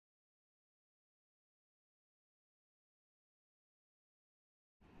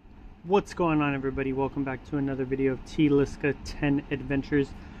What's going on, everybody? Welcome back to another video of T-Liska 10 Adventures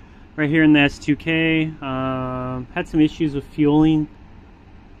right here in the S2K. Had some issues with fueling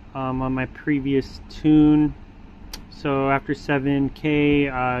on my previous tune, so after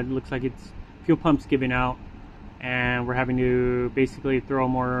 7K it looks like its fuel pump's giving out and we're having to basically throw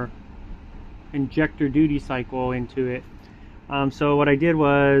more injector duty cycle into it. So what I did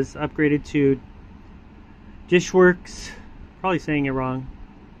was upgraded to Dishworks, probably saying it wrong,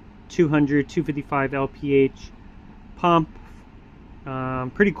 255 LPH pump.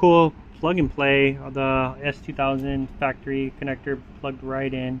 Pretty cool, plug and play. The S2000 factory connector plugged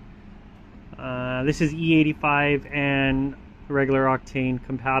right in. This is E85 and regular octane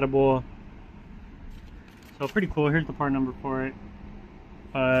compatible, so pretty cool. Here's the part number for it.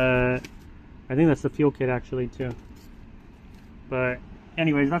 I think that's the fuel kit actually too. But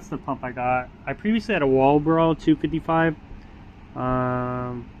anyways, that's the pump I got. I previously had a Walbro 255,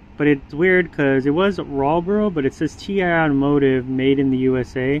 but it's weird because it was Walbro, but it says TI Automotive, made in the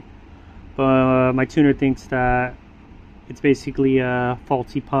USA. But my tuner thinks that it's basically a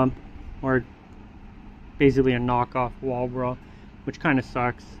faulty pump, or basically a knockoff Walbro, which kind of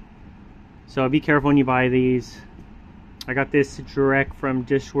sucks. So be careful when you buy these. I got this direct from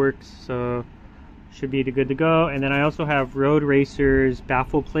Dishworks, so should be good to go. And then I also have Road Racer's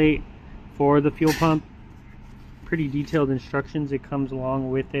baffle plate for the fuel pump. Pretty detailed instructions, it comes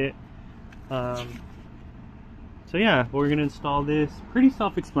along with it. So yeah, we're gonna install this. Pretty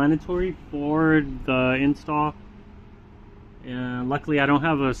self-explanatory for the install. Luckily I don't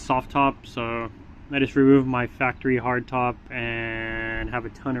have a soft top, so I just removed my factory hard top and have a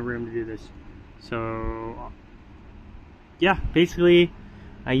ton of room to do this. So yeah, basically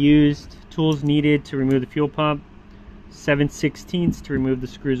I used tools needed to remove the fuel pump, 7/16 to remove the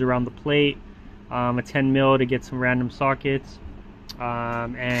screws around the plate, a 10 mil to get some random sockets,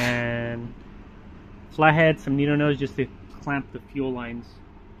 and flathead, some needle nose just to clamp the fuel lines.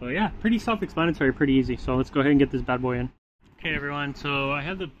 But yeah, pretty self-explanatory, pretty easy. So let's go ahead and get this bad boy in. Okay everyone, so I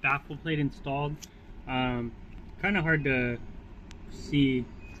have the baffle plate installed. Kind of hard to see.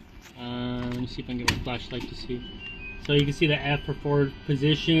 Let me see if I can get my flashlight to see. So you can see the F for forward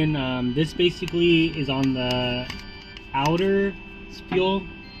position. This basically is on the outer fuel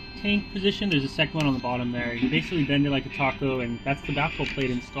tank position. There's a second one on the bottom there. You basically bend it like a taco, and that's the baffle plate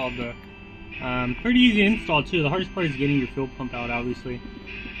installed. Pretty easy to install too. The hardest part is getting your fuel pump out, obviously.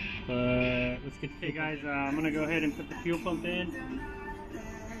 But let's get. Okay guys, I'm gonna go ahead and put the fuel pump in.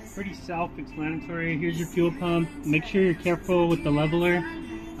 Pretty self-explanatory. Here's your fuel pump. Make sure you're careful with the leveler,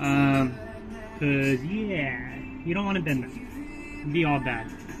 cause yeah, you don't want to bend them. It'd be all bad.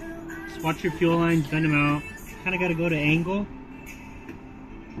 Just watch your fuel lines, bend them out. Kind of got to go to angle.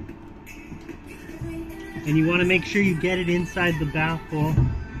 And you want to make sure you get it inside the baffle,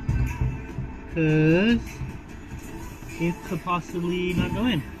 because it could possibly not go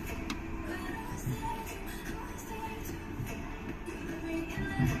in.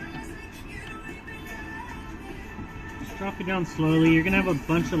 Just drop it down slowly. You're going to have a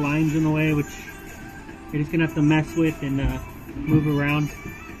bunch of lines in the way, which you're just going to have to mess with and move around.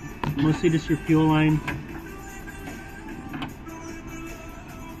 Mostly just your fuel line.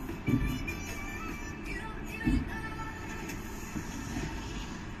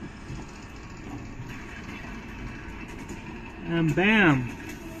 And bam!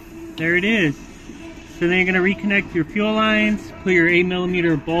 There it is. So then you're going to reconnect your fuel lines, put your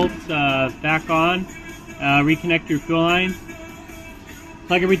 8mm bolts back on, reconnect your fuel lines,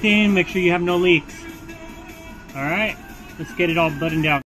 plug everything, make sure you have no leaks. Alright, let's get it all buttoned down.